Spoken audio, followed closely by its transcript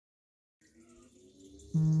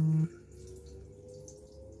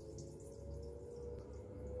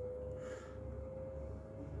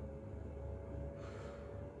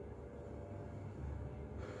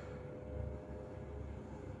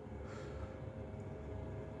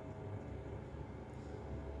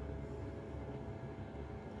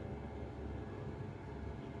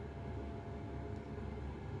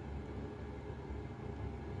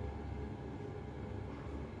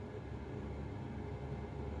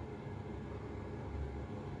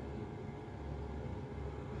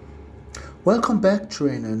Welcome back,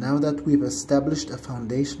 trainer. Now that we've established a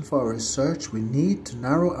foundation for our research, we need to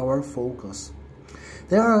narrow our focus.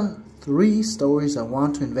 There are 3 stories I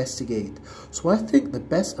want to investigate, so I think the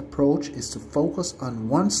best approach is to focus on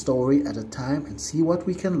one story at a time and see what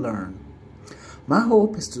we can learn. My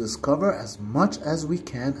hope is to discover as much as we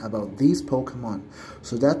can about these Pokemon,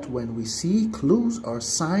 so that when we see clues or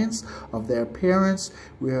signs of their appearance,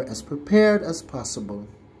 we are as prepared as possible.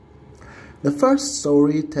 The first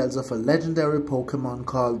story tells of a legendary Pokemon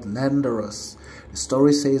called Landorus. The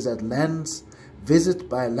story says that lands visited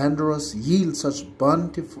by Landorus yield such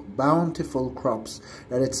bountiful crops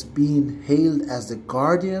that it's been hailed as the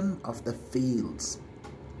guardian of the fields.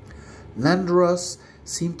 Landorus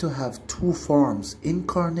seem to have 2 forms,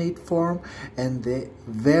 incarnate form and the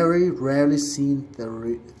very rarely seen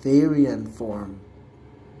Therian form.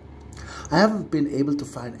 I haven't been able to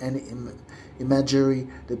find any imagery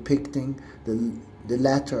depicting the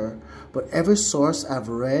latter, but every source I've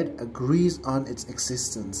read agrees on its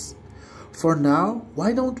existence. For now,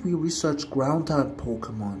 why don't we research ground-type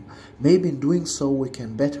Pokemon? Maybe in doing so we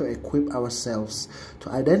can better equip ourselves to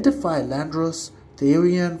identify Landorus'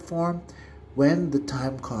 Therian form when the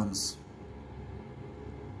time comes.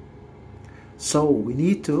 So we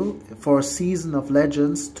need to, for Season of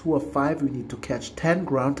Legends 2 of 5, we need to catch 10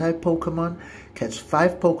 ground-type Pokemon, catch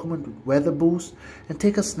 5 Pokemon with Weather Boost, and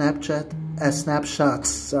take a snapshot of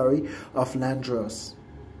Landorus.